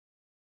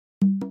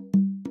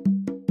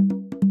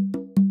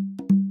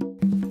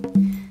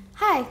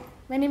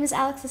my name is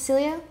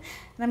Cecilio, and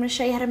I'm going to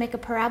show you how to make a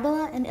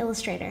parabola in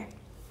Illustrator.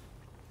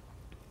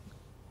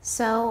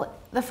 So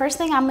the first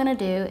thing I'm going to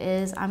do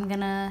is I'm going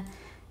to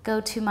go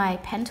to my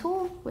pen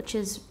tool, which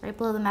is right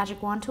below the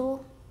magic wand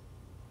tool.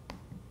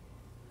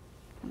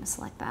 I'm going to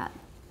select that.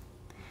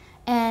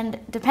 And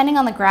depending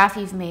on the graph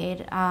you've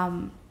made,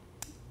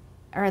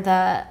 or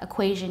the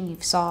equation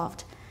you've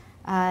solved,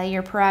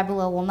 your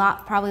parabola will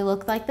not probably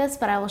look like this,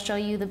 but I will show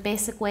you the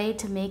basic way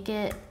to make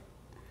it,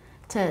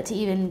 to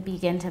even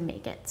begin to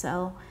make it.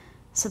 So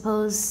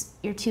suppose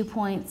your 2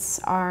 points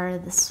are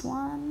this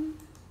one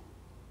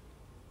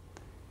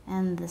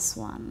and this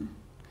one.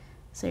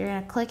 So you're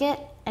going to click it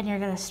and you're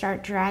going to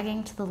start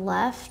dragging to the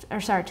left, or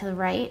sorry, to the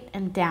right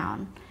and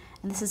down.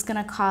 And this is going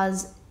to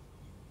cause,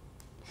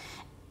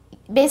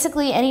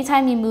 basically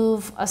anytime you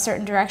move a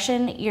certain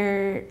direction,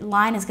 your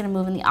line is going to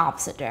move in the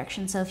opposite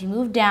direction. So if you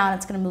move down,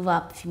 it's going to move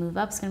up. If you move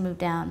up, it's going to move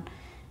down,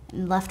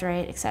 and left,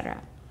 right, etc.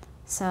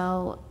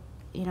 So,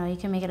 you know, you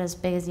can make it as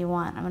big as you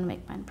want. I'm going to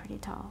make mine pretty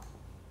tall.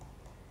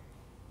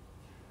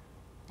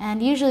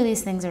 And usually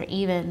these things are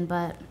even,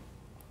 but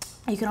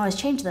you can always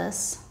change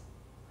this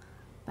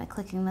by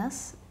clicking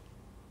this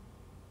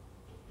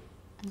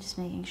and just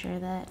making sure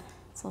that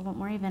it's a little bit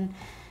more even.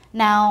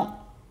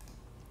 Now,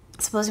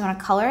 suppose you want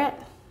to color it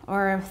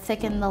or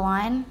thicken the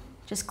line.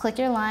 Just click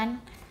your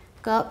line,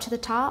 go up to the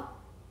top,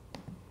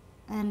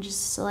 and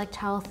just select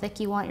how thick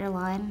you want your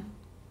line.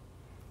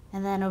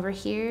 And then over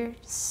here,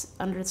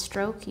 under the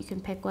stroke, you can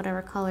pick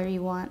whatever color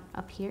you want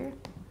up here.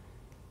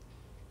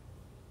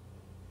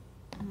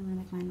 And I'm gonna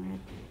make mine red.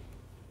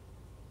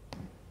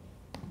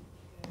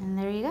 And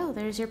there you go,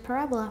 there's your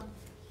parabola.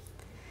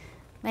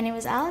 My name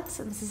is Alex,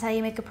 and this is how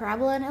you make a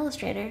parabola in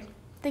Illustrator.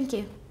 Thank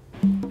you.